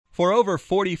For over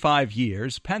 45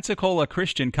 years, Pensacola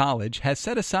Christian College has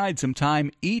set aside some time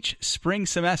each spring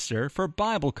semester for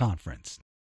Bible conference.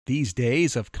 These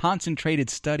days of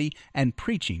concentrated study and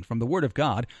preaching from the Word of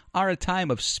God are a time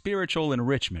of spiritual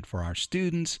enrichment for our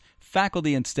students,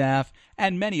 faculty and staff,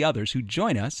 and many others who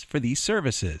join us for these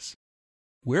services.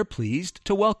 We're pleased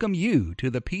to welcome you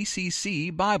to the PCC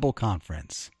Bible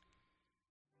Conference.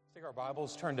 Take our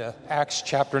Bibles, turn to Acts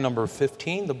chapter number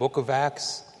 15, the book of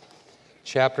Acts.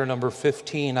 Chapter number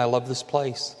 15. I love this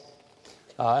place.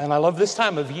 And I love this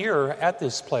time of year at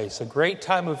this place. A great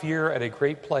time of year at a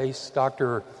great place.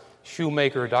 Dr.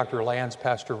 Shoemaker, Dr. Lands,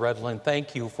 Pastor Redland,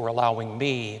 thank you for allowing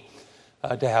me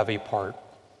to have a part.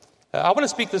 I want to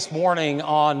speak this morning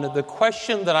on the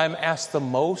question that I'm asked the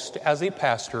most as a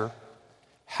pastor.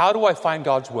 How do I find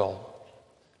God's will?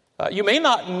 You may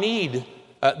not need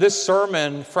this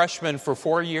sermon, freshman, for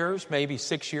 4 years, maybe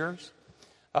 6 years.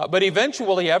 But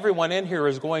eventually everyone in here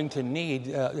is going to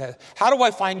need, how do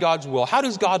I find God's will? How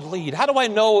does God lead? How do I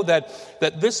know that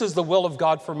this is the will of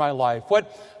God for my life?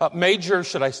 What major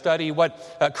should I study?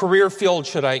 What career field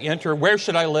should I enter? Where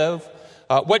should I live?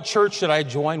 What church should I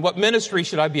join? What ministry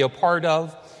should I be a part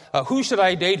of? Who should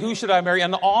I date? Who should I marry?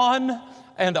 And on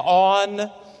and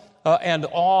on and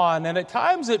on. And at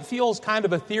times it feels kind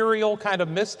of ethereal, kind of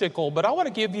mystical, but I want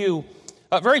to give you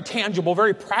very tangible,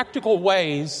 very practical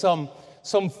ways,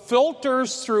 some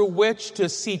filters through which to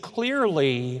see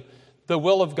clearly the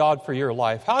will of God for your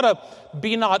life. How to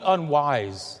be not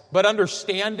unwise, but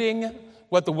understanding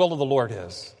what the will of the Lord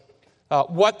is.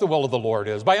 What the will of the Lord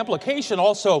is. By implication,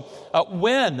 also,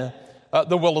 when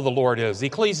the will of the Lord is.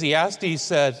 Ecclesiastes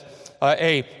says,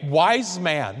 a wise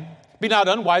man, be not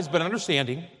unwise, but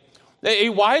understanding. A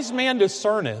wise man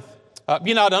discerneth.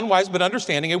 Be not unwise, but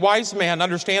understanding. A wise man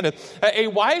understandeth. A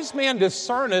wise man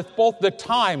discerneth both the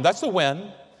time, that's the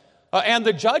when, and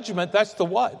the judgment, that's the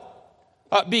what.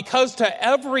 Because to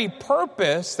every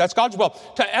purpose, that's God's will,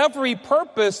 to every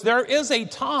purpose there is a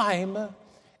time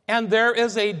and there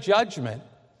is a judgment.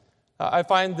 I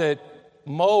find that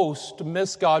most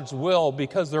miss God's will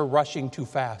because they're rushing too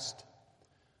fast.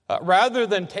 Rather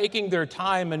than taking their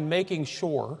time and making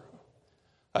sure,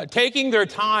 taking their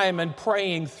time and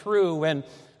praying through and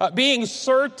being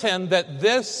certain that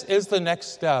this is the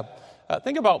next step.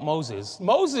 Think about Moses.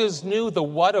 Moses knew the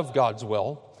what of God's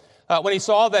will. When he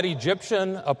saw that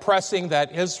Egyptian oppressing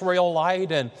that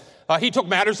Israelite, and he took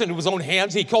matters into his own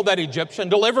hands. He killed that Egyptian,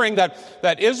 delivering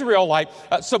that Israelite,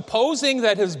 supposing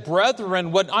that his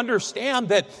brethren would understand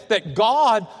that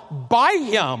God by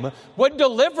him would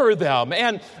deliver them,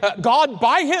 and God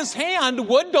by his hand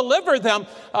would deliver them,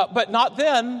 but not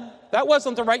then. That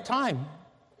wasn't the right time.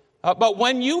 But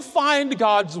when you find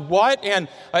God's what, and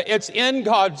it's in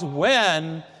God's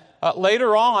when,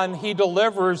 later on he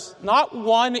delivers not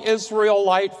one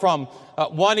Israelite from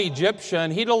one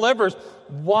Egyptian. He delivers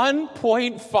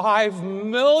 1.5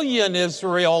 million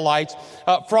Israelites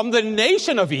from the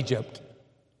nation of Egypt.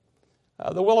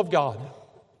 The will of God.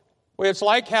 Well, it's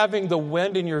like having the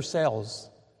wind in your sails.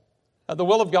 The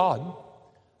will of God.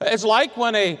 It's like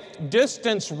when a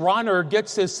distance runner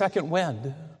gets his second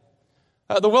wind.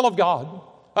 The will of God.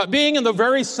 Being in the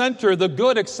very center, the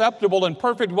good, acceptable, and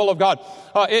perfect will of God.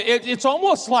 It's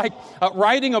almost like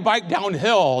riding a bike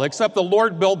downhill, except the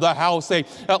Lord build the house. They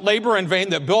labor in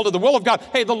vain that build it. The will of God.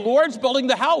 Hey, the Lord's building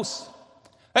the house.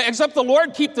 Except the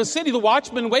Lord keep the city, the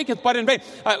watchman waketh but in vain.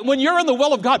 When you're in the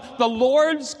will of God, the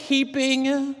Lord's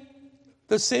keeping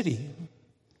the city.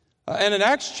 And in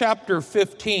Acts chapter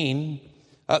 15,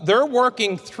 they're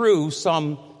working through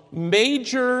some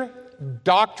major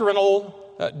doctrinal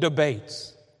debates.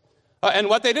 And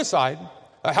what they decide,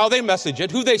 how they message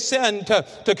it, who they send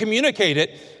to communicate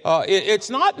it, it's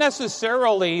not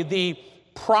necessarily the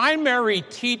primary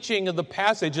teaching of the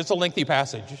passage. It's a lengthy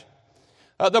passage.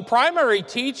 The primary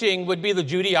teaching would be the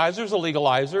Judaizers, the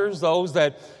legalizers, those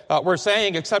that were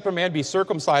saying, except a man be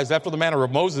circumcised after the manner of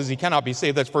Moses, he cannot be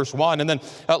saved. That's verse 1. And then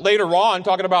later on,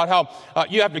 talking about how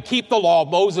you have to keep the law of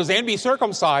Moses and be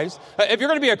circumcised. If you're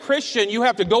going to be a Christian, you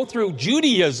have to go through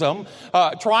Judaism,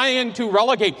 trying to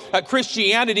relegate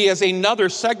Christianity as another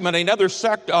segment, another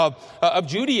sect of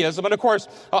Judaism. And of course,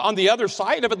 on the other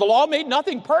side of it, the law made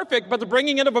nothing perfect, but the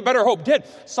bringing in of a better hope did.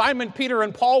 Simon, Peter,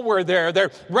 and Paul were there.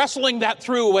 They're wrestling that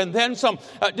through, and then some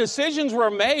decisions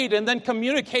were made, and then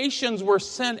communications were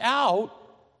sent out.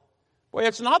 Well,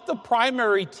 it's not the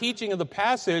primary teaching of the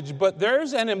passage, but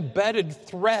there's an embedded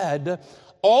thread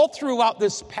all throughout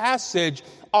this passage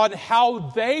on how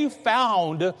they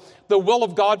found the will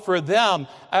of God for them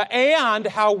and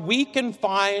how we can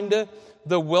find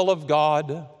the will of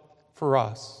God for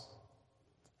us.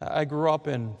 I grew up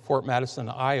in Fort Madison,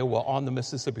 Iowa, on the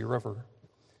Mississippi River.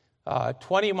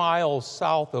 20 miles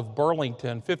south of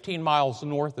Burlington, 15 miles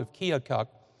north of Keokuk.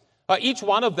 Each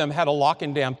one of them had a lock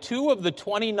and dam. 2 of the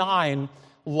 29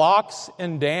 locks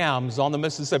and dams on the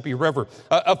Mississippi River,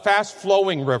 a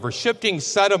fast-flowing river, shifting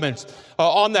sediments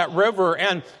on that river.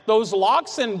 And those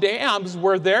locks and dams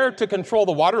were there to control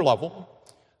the water level.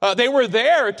 They were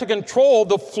there to control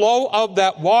the flow of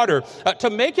that water, to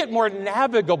make it more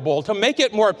navigable, to make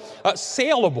it more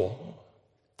saleable.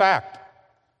 Fact,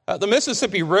 the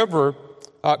Mississippi River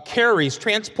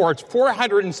transports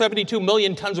 472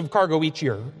 million tons of cargo each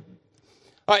year.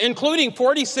 Including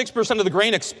 46% of the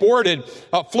grain exported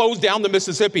flows down the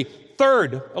Mississippi.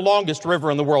 3rd longest river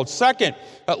in the world. 2nd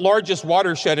largest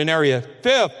watershed in area.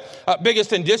 5th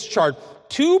biggest in discharge.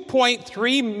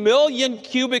 2.3 million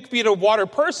cubic feet of water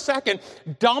per second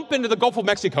dump into the Gulf of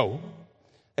Mexico.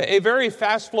 A very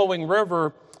fast-flowing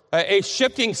river, a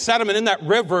shifting sediment in that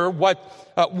river, what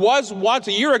was once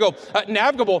a year ago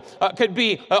navigable, could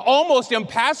be almost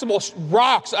impassable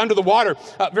rocks under the water.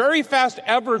 Very fast,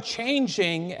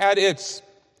 ever-changing. At its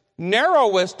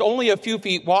narrowest, only a few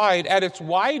feet wide. At its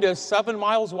widest, 7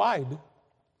 miles wide.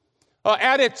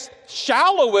 At its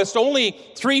shallowest, only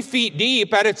 3 feet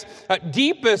deep. At its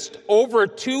deepest, over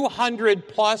 200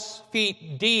 plus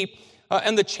feet deep.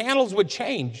 And the channels would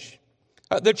change.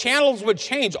 The channels would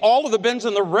change. All of the bends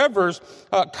in the rivers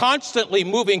constantly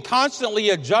moving, constantly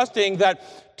adjusting. That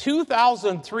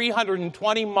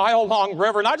 2,320-mile-long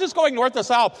river, not just going north to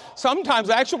south, sometimes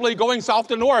actually going south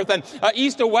to north and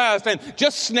east to west and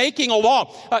just snaking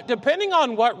along. Depending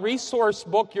on what resource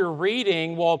book you're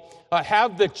reading, will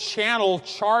have the channel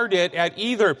charted at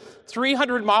either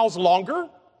 300 miles longer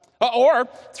or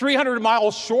 300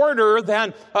 miles shorter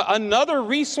than another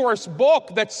resource book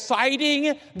that's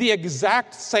citing the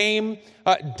exact same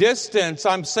distance.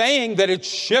 I'm saying that it's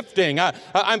shifting.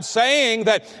 I'm saying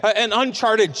that an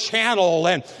uncharted channel,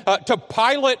 and to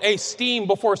pilot a steam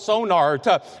before sonar,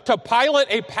 to pilot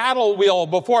a paddle wheel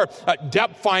before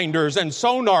depth finders and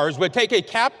sonars would take a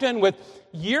captain with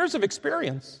years of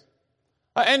experience.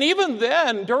 And even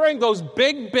then, during those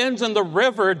big bends in the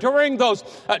river, during those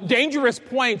dangerous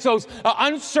points, those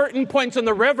uncertain points in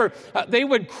the river, they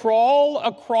would crawl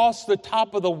across the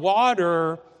top of the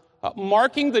water,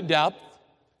 marking the depth,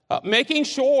 making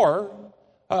sure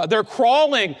they're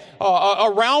crawling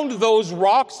around those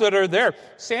rocks that are there.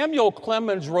 Samuel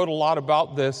Clemens wrote a lot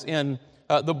about this in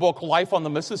the book Life on the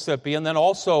Mississippi, and then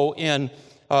also in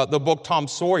the book Tom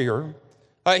Sawyer.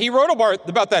 He wrote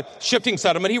about that shifting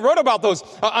sediment. He wrote about those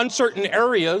uncertain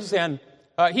areas, and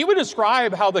he would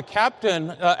describe how the captain,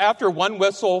 after 1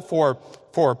 whistle for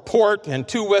port and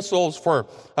 2 whistles for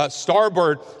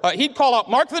starboard, he'd call out,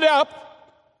 "Mark the depth,"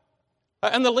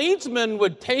 and the leadsman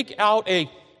would take out a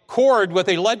cord with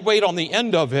a lead weight on the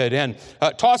end of it and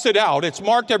toss it out. It's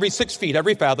marked every 6 feet,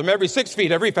 every fathom, every 6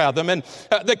 feet, every fathom. And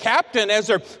the captain, as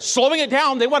they're slowing it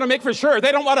down, they want to make for sure.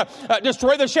 They don't want to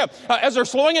destroy the ship. As they're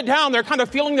slowing it down, they're kind of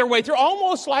feeling their way through,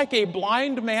 almost like a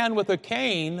blind man with a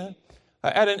cane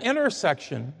at an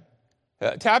intersection,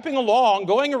 tapping along,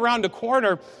 going around a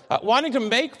corner, wanting to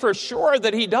make for sure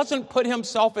that he doesn't put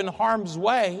himself in harm's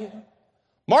way.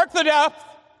 "Mark the depth,"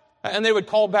 and they would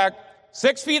call back,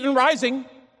 6 feet and rising.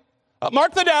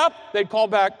 "Mark the depth," they'd call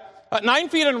back, 9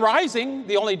 feet and rising.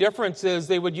 The only difference is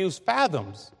they would use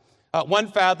fathoms. 1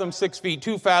 fathom, 6 feet,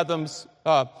 2 fathoms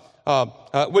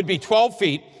would be 12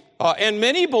 feet. And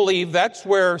many believe that's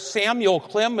where Samuel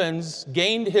Clemens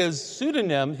gained his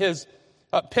pseudonym, his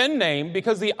pen name,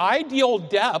 because the ideal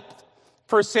depth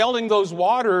for sailing those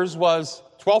waters was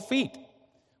 12 feet,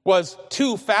 was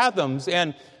 2 fathoms.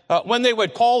 And when they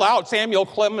would call out, Samuel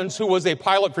Clemens, who was a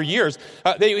pilot for years,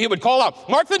 he would call out,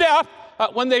 "Mark the depth."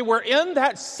 When they were in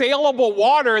that saleable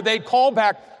water, they'd call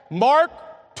back, "Mark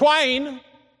Twain,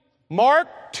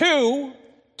 Mark 2,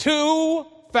 2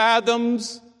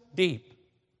 fathoms deep."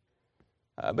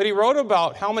 But he wrote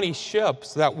about how many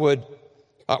ships that would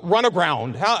run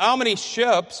aground, how many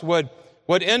ships would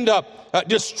end up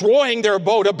destroying their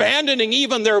boat, abandoning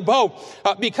even their boat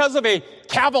because of a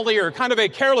cavalier, kind of a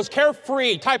careless,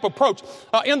 carefree type approach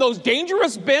in those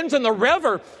dangerous bends in the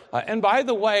river. And by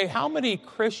the way, how many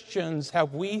Christians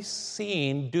have we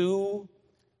seen do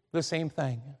the same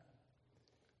thing?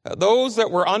 Those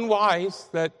that were unwise,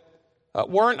 that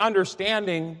weren't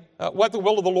understanding what the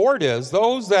will of the Lord is,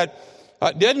 those that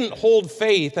didn't hold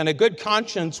faith and a good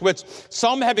conscience, which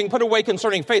some, having put away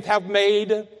concerning faith, have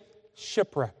made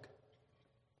shipwreck.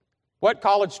 What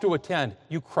college to attend?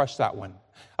 You crush that one.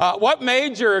 What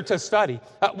major to study?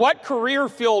 What career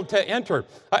field to enter?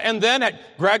 And then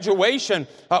at graduation,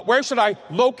 where should I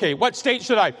locate? What state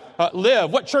should I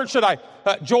live? What church should I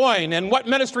join? And what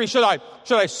ministry should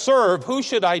I serve? Who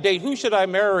should I date? Who should I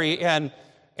marry?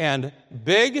 And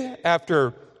big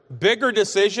after bigger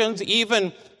decisions,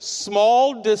 even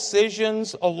small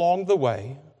decisions along the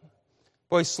way.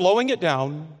 Boy, slowing it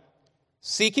down,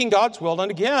 seeking God's will. And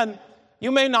again,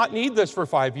 you may not need this for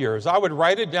 5 years. I would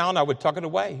write it down. I would tuck it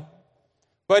away.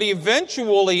 But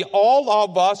eventually, all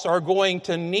of us are going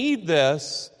to need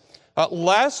this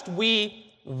lest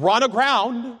we run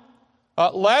aground,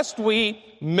 lest we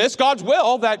miss God's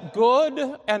will, that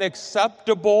good and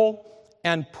acceptable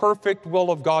and perfect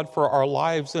will of God for our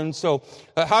lives. And so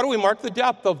how do we mark the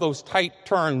depth of those tight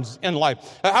turns in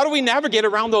life? How do we navigate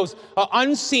around those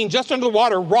unseen, just under the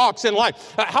water, rocks in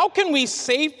life? How can we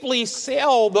safely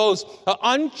sail those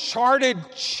uncharted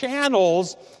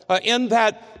channels in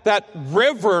that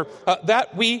river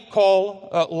that we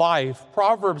call life?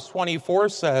 Proverbs 24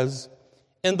 says,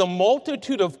 in the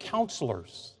multitude of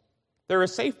counselors, there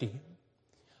is safety.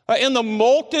 In the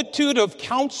multitude of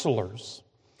counselors,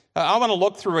 I want to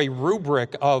look through a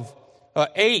rubric of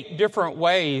 8 different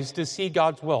ways to see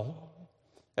God's will.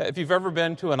 If you've ever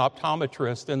been to an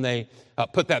optometrist and they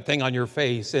put that thing on your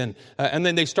face and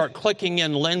then they start clicking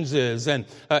in lenses and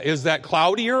is that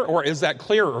cloudier or is that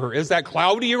clearer? Is that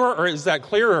cloudier or is that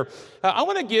clearer? I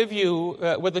want to give you,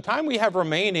 with the time we have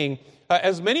remaining,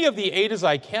 as many of the 8 as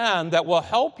I can that will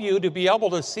help you to be able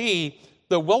to see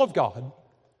the will of God.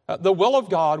 The will of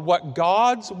God, what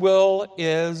God's will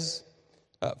is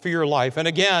for your life. And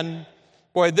again,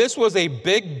 boy, this was a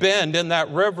big bend in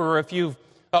that river if you've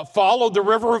followed the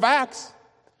river of Acts.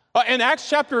 In Acts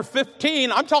chapter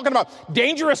 15, I'm talking about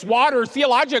dangerous waters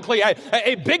theologically,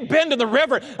 a big bend in the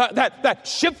river, that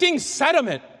shifting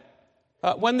sediment.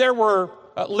 When there were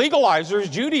legalizers,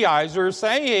 Judaizers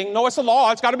saying, no, it's the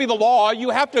law, it's got to be the law. You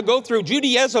have to go through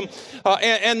Judaism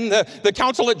and the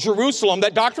council at Jerusalem,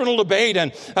 that doctrinal debate,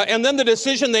 and then the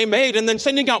decision they made, and then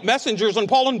sending out messengers, and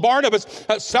Paul and Barnabas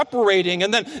separating,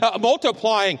 and then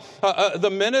multiplying the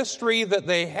ministry that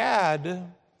they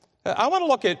had. I want to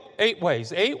look at 8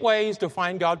 ways to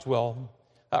find God's will.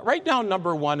 Write down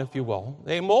number 1, if you will.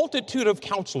 A multitude of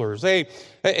counselors. A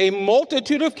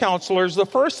multitude of counselors. The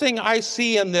first thing I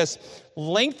see in this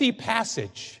lengthy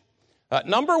passage,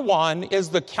 number 1, is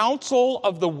the counsel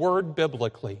of the word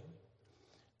biblically.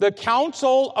 The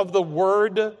counsel of the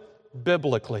word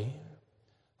biblically.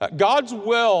 God's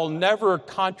will never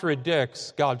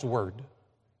contradicts God's word.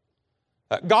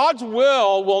 God's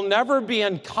will never be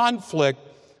in conflict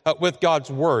with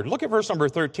God's word. Look at verse number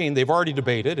 13. They've already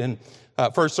debated in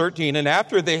verse 13. And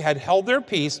after they had held their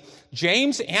peace,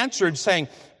 James answered, saying,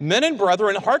 Men and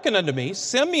brethren, hearken unto me.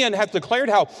 Simeon hath declared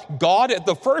how God at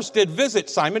the first did visit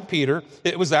Simon Peter.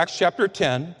 It was Acts chapter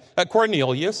 10.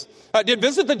 Cornelius did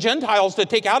visit the Gentiles to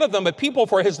take out of them a people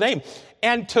for his name.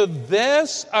 And to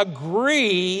this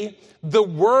agree the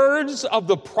words of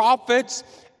the prophets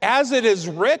as it is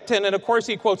written. And of course,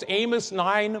 he quotes Amos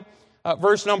 9,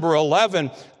 verse number 11.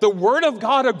 The Word of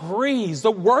God agrees. The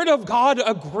Word of God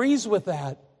agrees with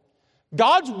that.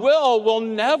 God's will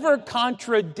never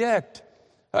contradict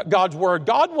God's Word.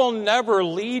 God will never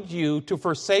lead you to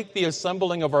forsake the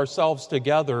assembling of ourselves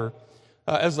together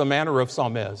as the manner of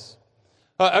some is.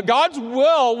 God's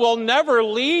will never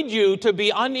lead you to be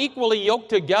unequally yoked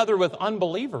together with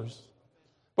unbelievers.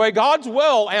 But God's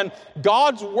will and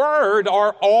God's word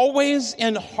are always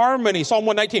in harmony. Psalm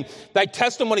 119, thy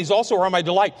testimonies also are my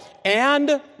delight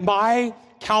and my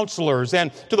counselors.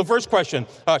 And to the first question,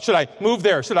 should I move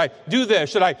there? Should I do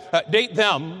this? Should I date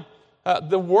them?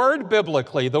 The word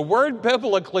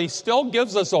biblically still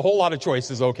gives us a whole lot of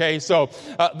choices, okay? So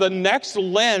the next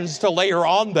lens to layer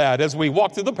on that as we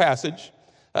walk through the passage,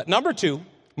 number 2,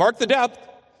 mark the depth.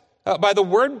 By the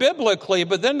word biblically,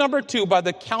 but then number 2, by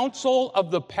the counsel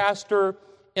of the pastor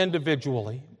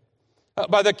individually.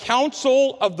 By the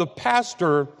counsel of the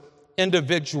pastor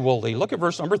individually. Look at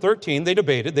verse number 13. They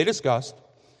debated, they discussed,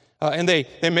 and they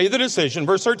made the decision.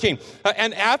 Verse 13,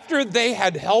 and after they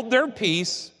had held their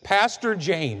peace, Pastor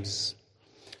James,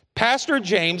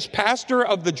 pastor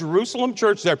of the Jerusalem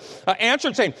church there,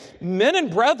 answered saying, Men and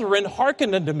brethren,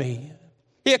 hearken unto me.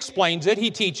 He explains it. He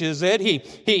teaches it.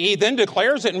 He then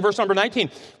declares it in verse number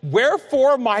 19.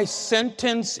 Wherefore my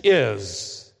sentence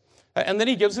is. And then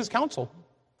he gives his counsel.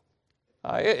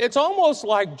 It's almost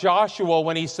like Joshua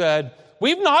when he said,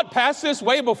 we've not passed this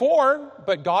way before,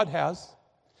 but God has.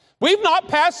 We've not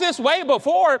passed this way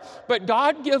before, but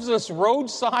God gives us road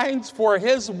signs for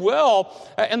His will.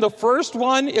 And the first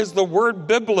one is the word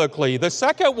biblically. The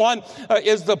second one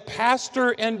is the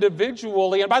pastor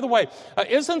individually. And by the way,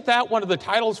 isn't that one of the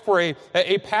titles for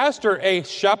a pastor, a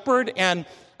shepherd and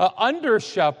under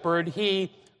shepherd?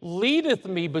 He leadeth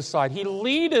me beside. He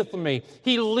leadeth me.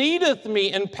 He leadeth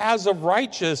me in paths of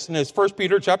righteousness. 1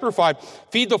 Peter chapter 5,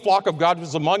 feed the flock of God which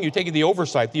is among you, taking the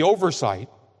oversight.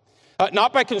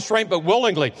 Not by constraint, but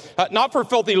willingly. Not for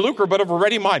filthy lucre, but of a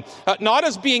ready mind. Not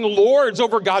as being lords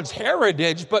over God's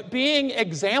heritage, but being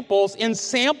examples and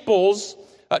samples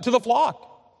to the flock.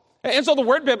 And so the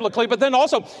word biblically, but then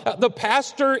also the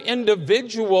pastor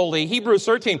individually. Hebrews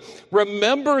 13,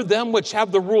 remember them which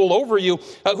have the rule over you,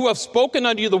 who have spoken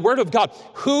unto you the word of God,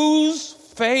 whose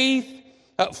faith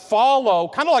follow.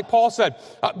 Kind of like Paul said,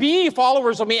 be ye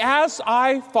followers of me as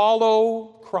I follow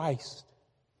Christ.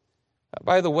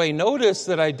 By the way, notice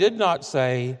that I did not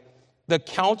say the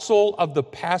counsel of the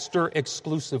pastor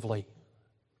exclusively.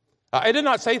 I did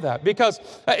not say that because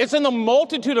it's in the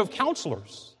multitude of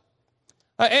counselors.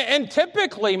 And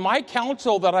typically, my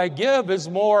counsel that I give is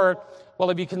more, well,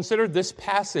 have you considered this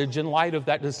passage in light of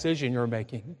that decision you're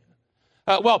making?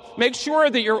 Make sure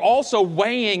that you're also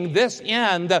weighing this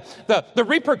in, the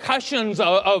repercussions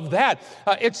of that.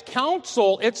 It's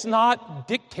counsel, it's not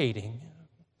dictating.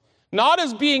 Not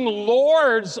as being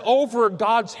lords over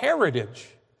God's heritage.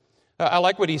 I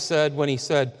like what he said when he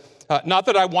said, not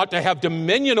that I want to have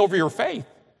dominion over your faith.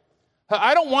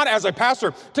 I don't want, as a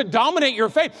pastor, to dominate your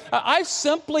faith. I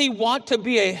simply want to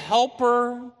be a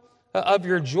helper of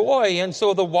your joy. And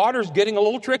so the water's getting a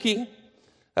little tricky.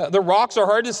 The rocks are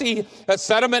hard to see.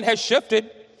 Sediment has shifted.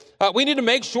 We need to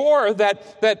make sure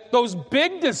that those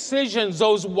big decisions,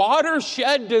 those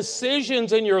watershed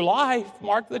decisions in your life,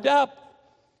 mark the depth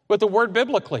with the word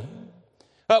biblically.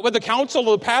 With the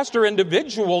counsel of the pastor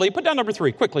individually. Put down number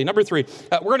three, quickly. Number three.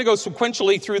 We're going to go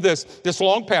sequentially through this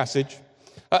long passage.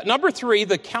 Number three,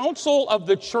 the counsel of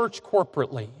the church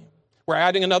corporately. We're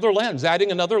adding another lens.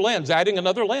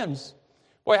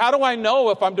 Boy, how do I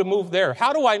know if I'm to move there?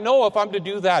 How do I know if I'm to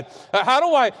do that? How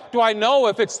do I know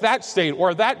if it's that state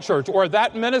or that church or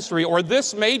that ministry or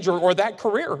this major or that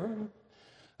career?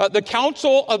 The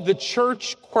counsel of the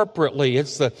church corporately.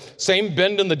 It's the same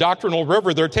bend in the doctrinal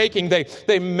river they're taking.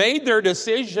 They made their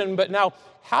decision, but now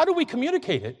how do we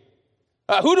communicate it?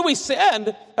 Who do we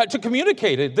send to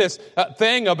communicate it? This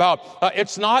thing about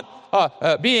it's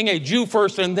not being a Jew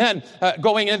first and then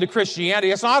going into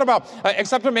Christianity. It's not about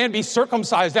except a man be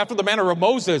circumcised after the manner of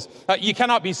Moses, you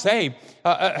cannot be saved.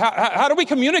 How do we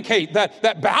communicate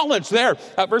that balance there?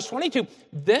 Verse 22,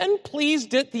 then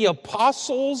pleased it the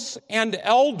apostles and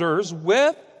elders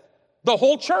with the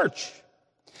whole church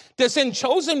to send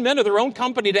chosen men of their own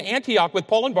company to Antioch with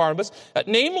Paul and Barnabas,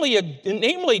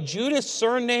 namely Judas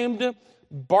surnamed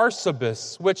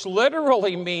Barsabas, which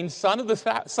literally means son of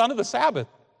the Sabbath.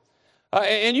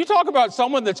 And you talk about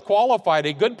someone that's qualified,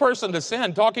 a good person to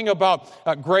send, talking about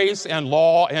grace and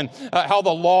law and how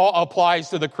the law applies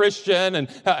to the Christian and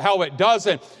how it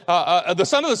doesn't. The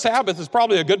son of the Sabbath is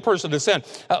probably a good person to send.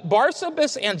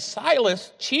 Barsabas and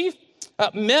Silas, chief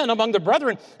men among the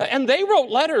brethren, and they wrote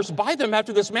letters by them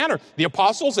after this manner. The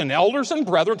apostles and elders and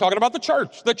brethren, talking about the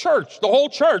church, the whole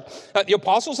church. The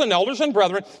apostles and elders and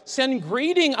brethren send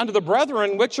greeting unto the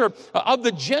brethren which are of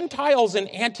the Gentiles in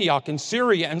Antioch and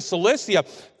Syria and Cilicia,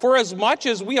 for as much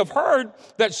as we have heard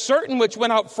that certain which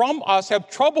went out from us have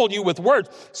troubled you with words,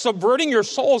 subverting your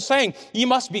souls, saying, ye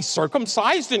must be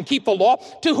circumcised and keep the law,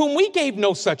 to whom we gave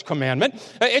no such commandment.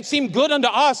 It seemed good unto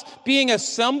us, being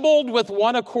assembled with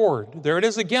one accord. There it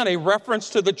is again, a reference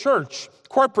to the church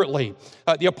corporately,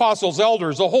 the apostles,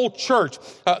 elders, the whole church,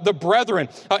 the brethren,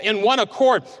 in one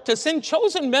accord, to send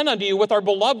chosen men unto you with our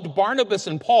beloved Barnabas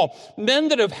and Paul, men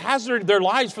that have hazarded their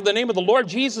lives for the name of the Lord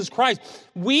Jesus Christ.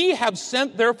 We have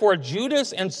sent therefore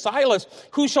Judas and Silas,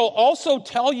 who shall also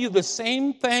tell you the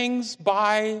same things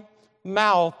by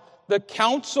mouth, the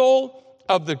counsel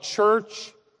of the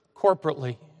church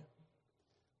corporately.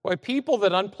 Why, people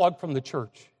that unplug from the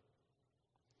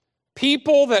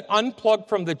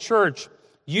church,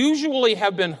 usually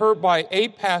have been hurt by a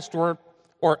pastor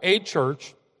or a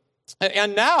church,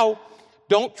 and now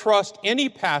don't trust any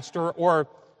pastor or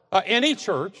any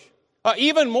church.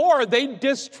 Even more, they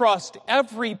distrust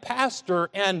every pastor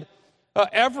and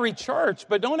every church.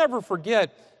 But don't ever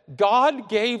forget, God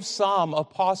gave some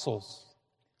apostles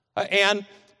and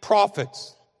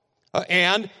prophets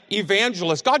and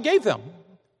evangelists. God gave them.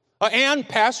 And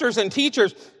pastors and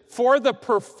teachers for the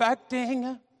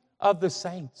perfecting of the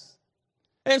saints.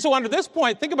 And so under this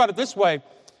point, think about it this way.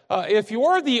 if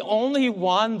you're the only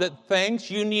one that thinks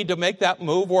you need to make that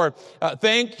move or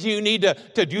thinks you need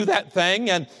to do that thing,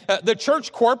 and the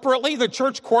church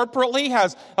corporately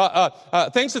has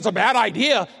thinks it's a bad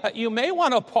idea, you may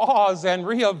want to pause and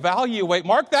reevaluate.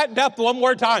 Mark that depth one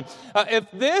more time. If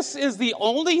this is the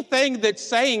only thing that's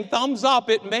saying thumbs up,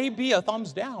 it may be a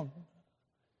thumbs down.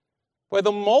 By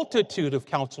the multitude of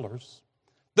counselors,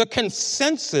 the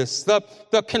consensus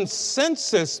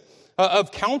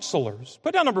of counselors.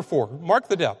 Put down number 4, mark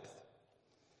the depth.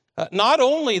 Not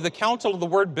only the counsel of the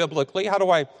word biblically, how do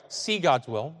I see God's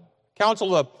will?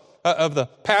 Counsel of the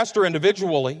pastor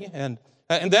individually, and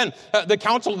then the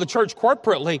counsel of the church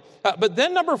corporately. But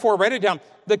then number 4, write it down,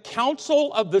 the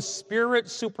counsel of the Spirit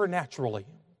supernaturally.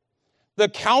 The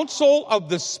counsel of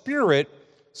the Spirit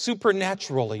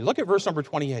supernaturally. Look at verse number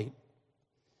 28.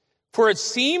 For it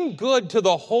seemed good to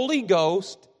the Holy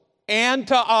Ghost and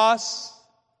to us,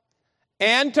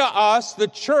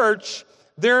 the church,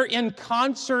 they're in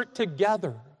concert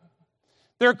together.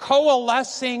 They're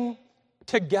coalescing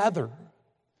together.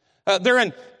 They're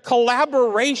in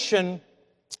collaboration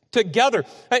together.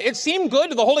 It seemed good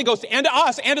to the Holy Ghost and to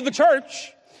us and to the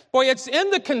church. Boy, it's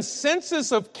in the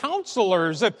consensus of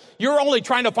counselors. If you're only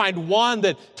trying to find one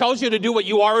that tells you to do what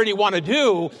you already want to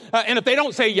do, and if they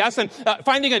don't say yes, and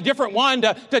finding a different one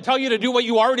to tell you to do what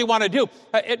you already want to do,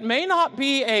 it may not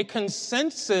be a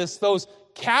consensus, those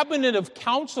cabinet of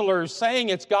counselors saying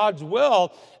it's God's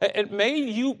will. It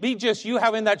may be just you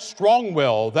having that strong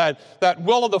will, that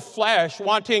will of the flesh,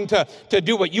 wanting to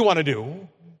do what you want to do.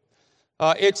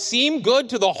 It seemed good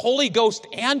to the Holy Ghost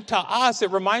and to us.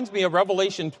 It reminds me of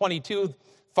Revelation 22,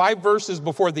 5 verses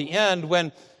before the end,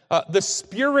 when the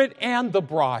Spirit and the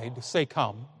bride say,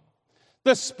 come.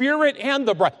 The Spirit and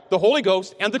the bride, the Holy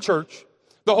Ghost and the church,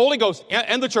 the Holy Ghost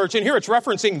and the church. And here it's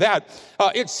referencing that.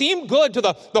 It seemed good to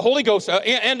the Holy Ghost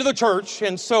and to the church.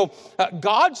 And so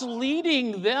God's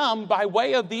leading them by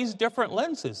way of these different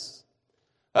lenses.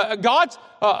 God's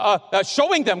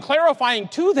showing them, clarifying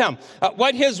to them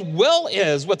what His will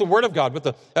is with the Word of God, with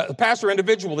the pastor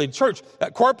individually, the church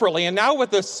corporately, and now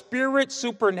with the Spirit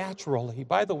supernaturally.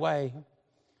 By the way,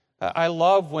 I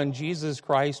love when Jesus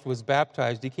Christ was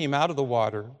baptized. He came out of the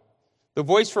water. The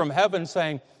voice from heaven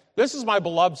saying, this is my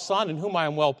beloved Son in whom I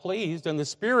am well pleased, and the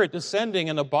Spirit descending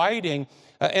and abiding.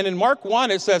 And in Mark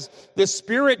 1, it says, the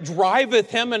Spirit driveth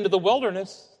him into the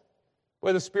wilderness,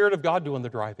 where the Spirit of God doing the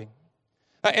driving.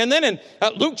 And then in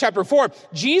Luke chapter 4,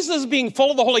 Jesus, being full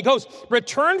of the Holy Ghost,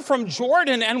 returned from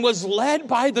Jordan and was led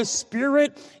by the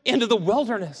Spirit into the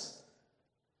wilderness.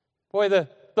 Boy, the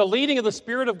leading of the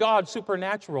Spirit of God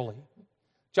supernaturally.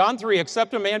 John 3,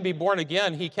 except a man be born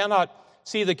again, he cannot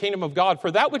see the kingdom of God. For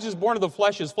that which is born of the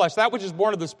flesh is flesh. That which is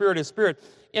born of the Spirit is spirit.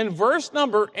 In verse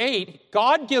number 8,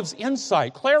 God gives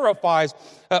insight, clarifies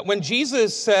when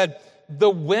Jesus said, the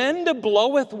wind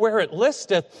bloweth where it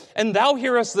listeth, and thou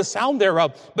hearest the sound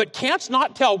thereof, but canst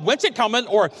not tell whence it cometh,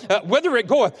 or whither it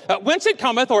goeth. Whence it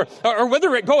cometh, or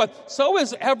whither it goeth. So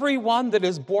is everyone that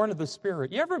is born of the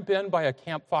Spirit. You ever been by a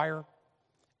campfire,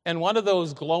 and one of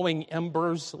those glowing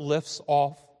embers lifts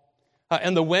off,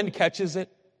 and the wind catches it,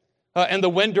 and the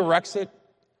wind directs it,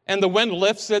 and the wind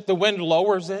lifts it, the wind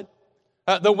lowers it,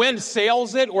 the wind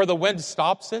sails it, or the wind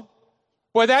stops it?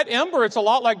 Boy, that ember, it's a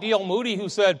lot like D.L. Moody, who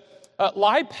said,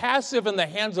 lie passive in the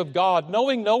hands of God,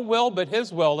 knowing no will but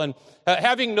His will, and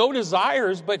having no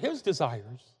desires but His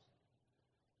desires.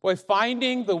 Boy,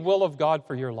 finding the will of God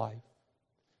for your life.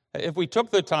 If we took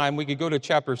the time, we could go to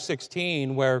chapter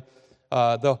 16, where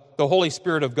the Holy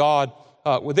Spirit of God,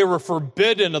 they were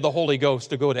forbidden of the Holy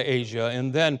Ghost to go to Asia.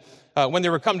 And then when they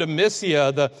were come to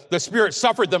Mysia, the Spirit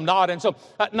suffered them not. And so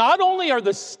not only are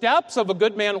the steps of a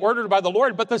good man ordered by the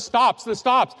Lord, but the stops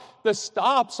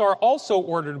are also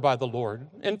ordered by the Lord.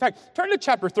 In fact, turn to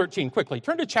chapter 13 quickly.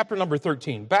 Turn to chapter number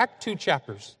 13, back 2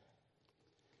 chapters.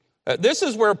 This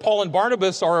is where Paul and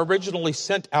Barnabas are originally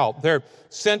sent out. They're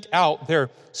sent out. They're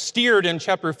steered in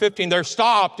chapter 15. They're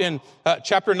stopped in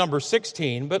chapter number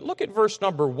 16. But look at verse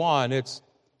number 1.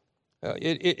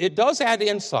 It does add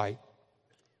insight.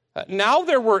 Now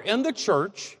there were in the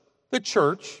church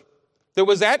that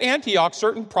was at Antioch,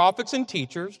 certain prophets and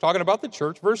teachers, talking about the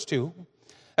church, verse 2.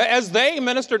 As they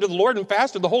ministered to the Lord and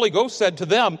fasted, the Holy Ghost said to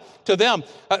them,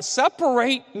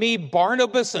 separate me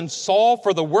Barnabas and Saul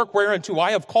for the work whereunto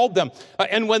I have called them.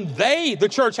 And when they, the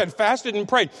church, had fasted and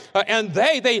prayed, and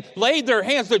they laid their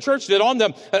hands, the church did on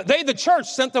them, the church,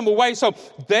 sent them away. So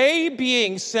they,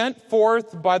 being sent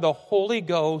forth by the Holy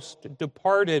Ghost,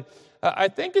 departed. I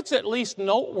think it's at least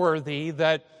noteworthy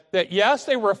that that yes,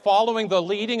 they were following the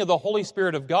leading of the Holy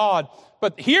Spirit of God,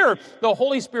 but here the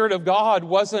Holy Spirit of God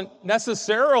wasn't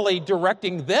necessarily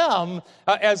directing them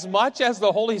as much as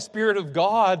the Holy Spirit of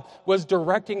God was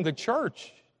directing the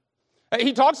church.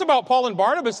 He talks about Paul and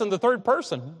Barnabas in the third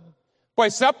person. Boy,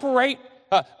 separate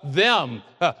them,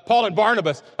 Paul and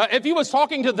Barnabas. If he was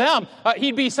talking to them,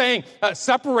 he'd be saying,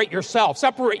 separate yourself,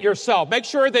 make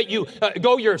sure that you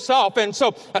go yourself. And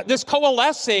so this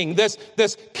coalescing,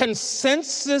 this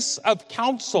consensus of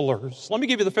counselors. Let me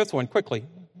give you the fifth one quickly.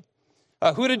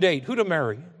 Who to date, who to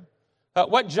marry,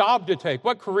 what job to take,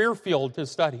 what career field to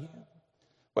study.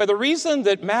 Well, the reason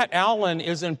that Matt Allen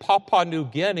is in Papua New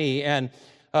Guinea and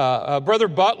Brother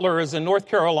Butler is in North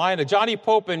Carolina, Johnny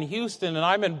Pope in Houston, and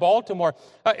I'm in Baltimore,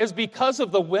 is because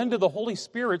of the wind of the Holy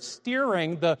Spirit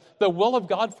steering the will of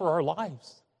God for our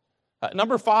lives.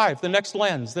 Number 5, the next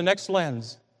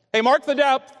lens. Hey, mark the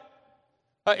depth.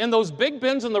 In those big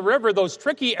bends in the river, those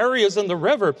tricky areas in the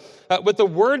river, with the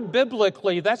word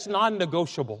biblically, that's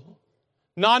non-negotiable.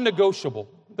 Non-negotiable.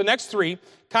 The next 3,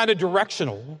 kind of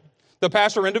directional. The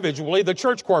pastor individually, the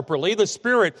church corporately, the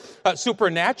Spirit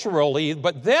supernaturally.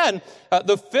 But then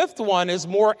the fifth one is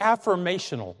more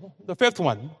affirmational. The fifth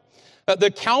one,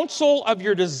 the counsel of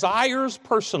your desires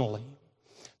personally.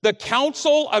 The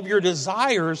counsel of your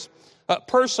desires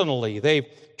personally. They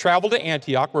traveled to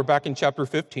Antioch. We're back in chapter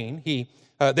 15.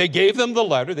 They gave them the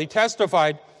letter. They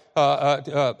testified of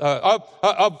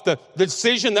the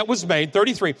decision that was made,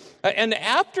 33. And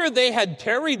after they had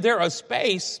tarried there a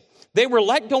space, they were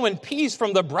let go in peace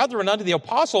from the brethren unto the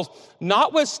apostles.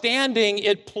 Notwithstanding,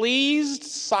 it pleased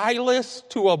Silas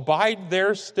to abide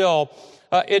there still.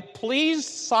 It pleased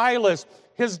Silas,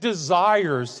 his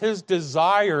desires.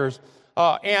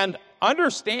 And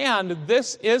understand,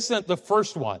 this isn't the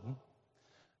first one.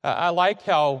 I like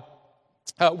how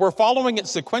we're following it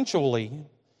sequentially,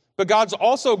 but God's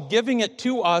also giving it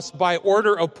to us by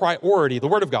order of priority, the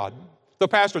Word of God, the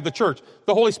pastor, the church,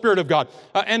 the Holy Spirit of God.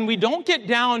 And we don't get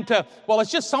down to, well, it's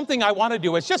just something I want to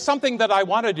do. It's just something that I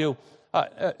want to do.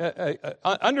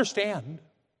 Understand,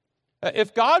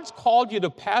 if God's called you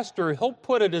to pastor, He'll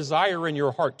put a desire in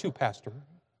your heart to pastor.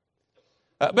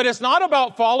 But it's not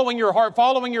about following your heart,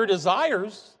 following your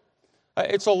desires.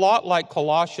 It's a lot like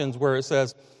Colossians where it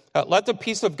says, let the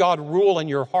peace of God rule in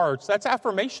your hearts. That's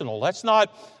affirmational. That's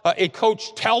not a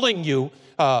coach telling you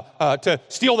to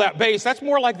steal that base. That's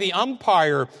more like the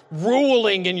umpire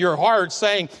ruling in your heart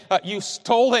saying, you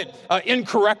stole it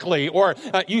incorrectly, or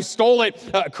you stole it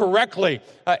correctly.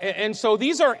 And so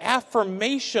these are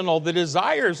affirmational, the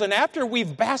desires. And after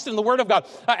we've basked in the Word of God,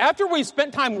 after we've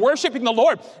spent time worshiping the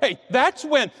Lord, hey, that's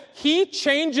when He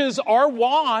changes our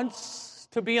wants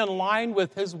to be in line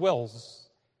with His wills.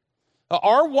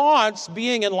 Our wants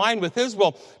being in line with His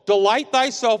will. Delight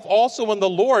thyself also in the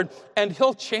Lord, and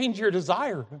He'll change your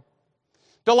desire.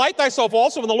 Delight thyself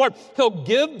also in the Lord. He'll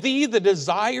give thee the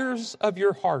desires of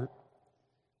your heart.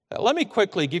 Let me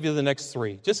quickly give you the next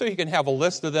 3, just so you can have a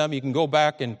list of them. You can go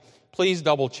back and please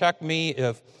double check me.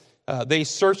 If they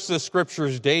search the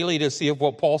Scriptures daily to see if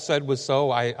what Paul said was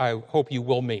so, I hope you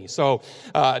will me. So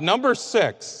number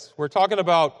 6, we're talking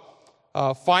about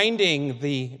finding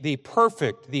the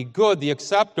perfect, the good, the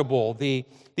acceptable, the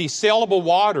saleable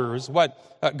waters,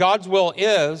 what God's will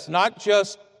is, not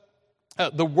just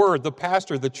the Word, the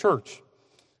pastor, the church,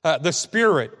 the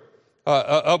Spirit,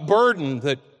 a burden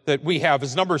that we have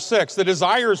is number 6. The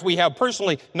desires we have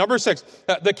personally, number 6.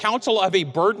 The counsel of a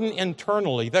burden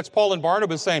internally. That's Paul and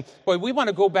Barnabas saying, boy, we want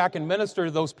to go back and minister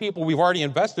to those people we've already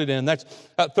invested in. That's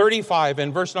 35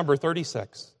 and verse number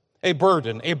 36. A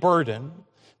burden.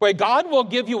 Boy, God will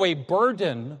give you a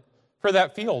burden for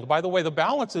that field. By the way, the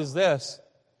balance is this.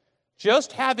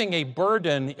 Just having a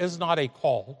burden is not a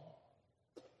call.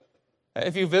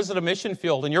 If you visit a mission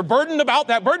field and you're burdened about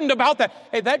that,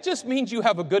 hey, that just means you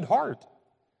have a good heart.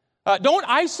 Don't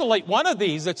isolate one of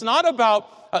these. It's not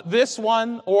about this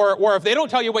one, or if they don't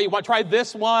tell you what you want, try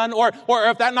this one, or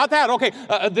if that, not that, okay,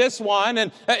 this one.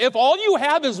 And if all you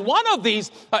have is one of these,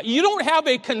 you don't have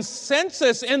a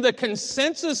consensus in the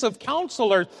consensus of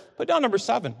counselors. Put down number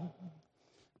 7.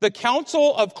 The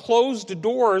counsel of closed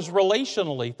doors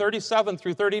relationally, 37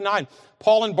 through 39.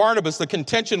 Paul and Barnabas, the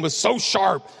contention was so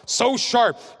sharp.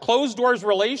 Closed doors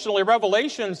relationally.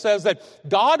 Revelation says that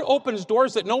God opens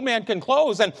doors that no man can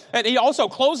close, and He also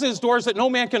closes doors that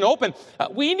no man can open.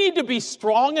 We need to be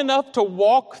strong enough to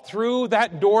walk through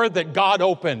that door that God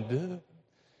opened.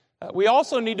 We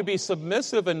also need to be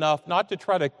submissive enough not to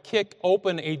try to kick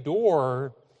open a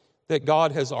door that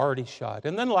God has already shut.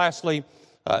 And then lastly,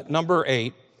 number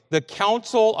 8, the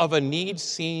counsel of a need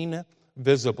seen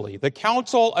visibly. The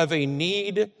counsel of a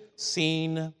need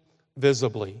seen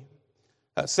visibly.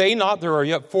 Say not, there are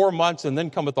yet 4 months, and then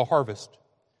cometh the harvest.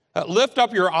 Lift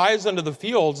up your eyes unto the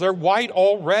fields. They're white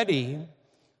already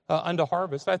unto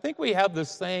harvest. I think we have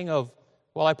this thing of,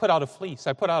 well, I put out a fleece.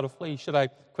 I put out a fleece. Should I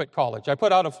quit college? I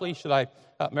put out a fleece. Should I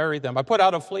marry them? I put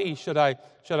out a fleece. Should I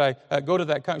go to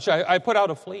that country? I put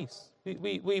out a fleece.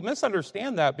 We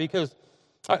misunderstand that because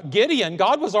Gideon,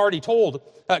 God already told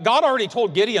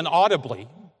Gideon audibly,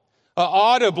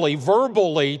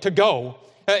 verbally to go.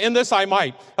 In this I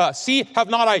might. See, have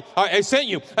not I sent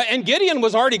you? And Gideon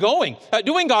was already going,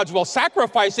 doing God's will,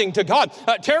 sacrificing to God,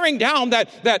 tearing down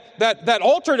that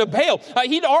altar to Baal.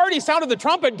 He'd already sounded the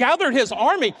trumpet, gathered his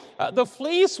army. The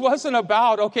fleece wasn't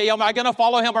about, okay, am I going to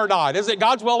follow him or not? Is it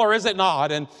God's will or is it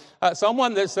not? And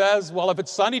someone that says, well, if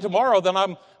it's sunny tomorrow, then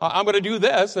I'm going to do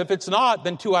this. If it's not,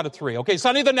 then 2 out of 3. Okay,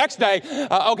 sunny the next day.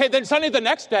 Okay, then sunny the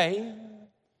next day.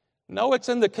 No, it's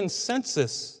in the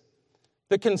consensus.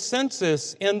 The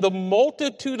consensus, in the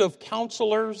multitude of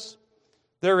counselors,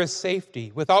 there is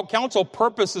safety. Without counsel,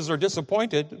 purposes are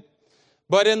disappointed.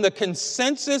 But in the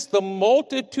consensus, the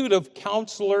multitude of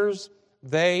counselors,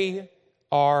 they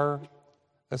are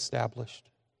established.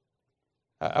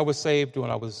 I was saved when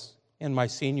I was in my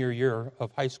senior year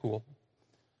of high school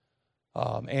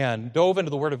and dove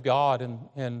into the Word of God.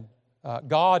 And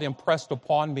God impressed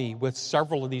upon me with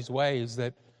several of these ways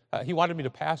that He wanted me to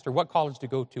pastor, what college to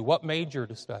go to, what major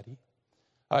to study.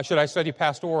 Should I study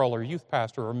pastoral or youth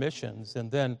pastor or missions? And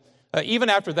then even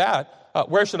after that,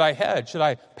 where should I head? Should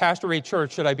I pastor a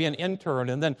church? Should I be an intern?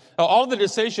 And then all the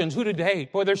decisions, who to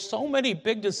date. Boy, there's so many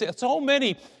big decisions, so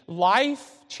many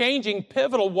life-changing,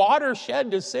 pivotal, watershed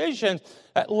decisions.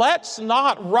 Let's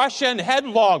not rush in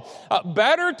headlong.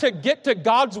 Better to get to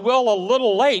God's will a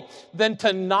little late than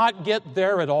to not get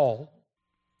there at all.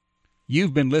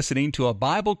 You've been listening to a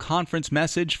Bible conference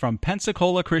message from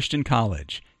Pensacola Christian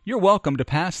College. You're welcome to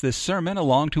pass this sermon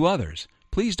along to others.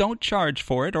 Please don't charge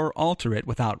for it or alter it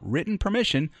without written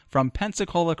permission from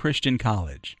Pensacola Christian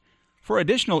College. For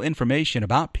additional information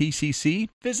about PCC,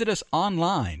 visit us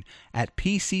online at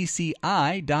pcci.edu.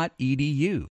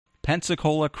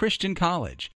 Pensacola Christian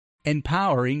College,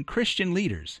 empowering Christian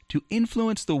leaders to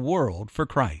influence the world for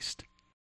Christ.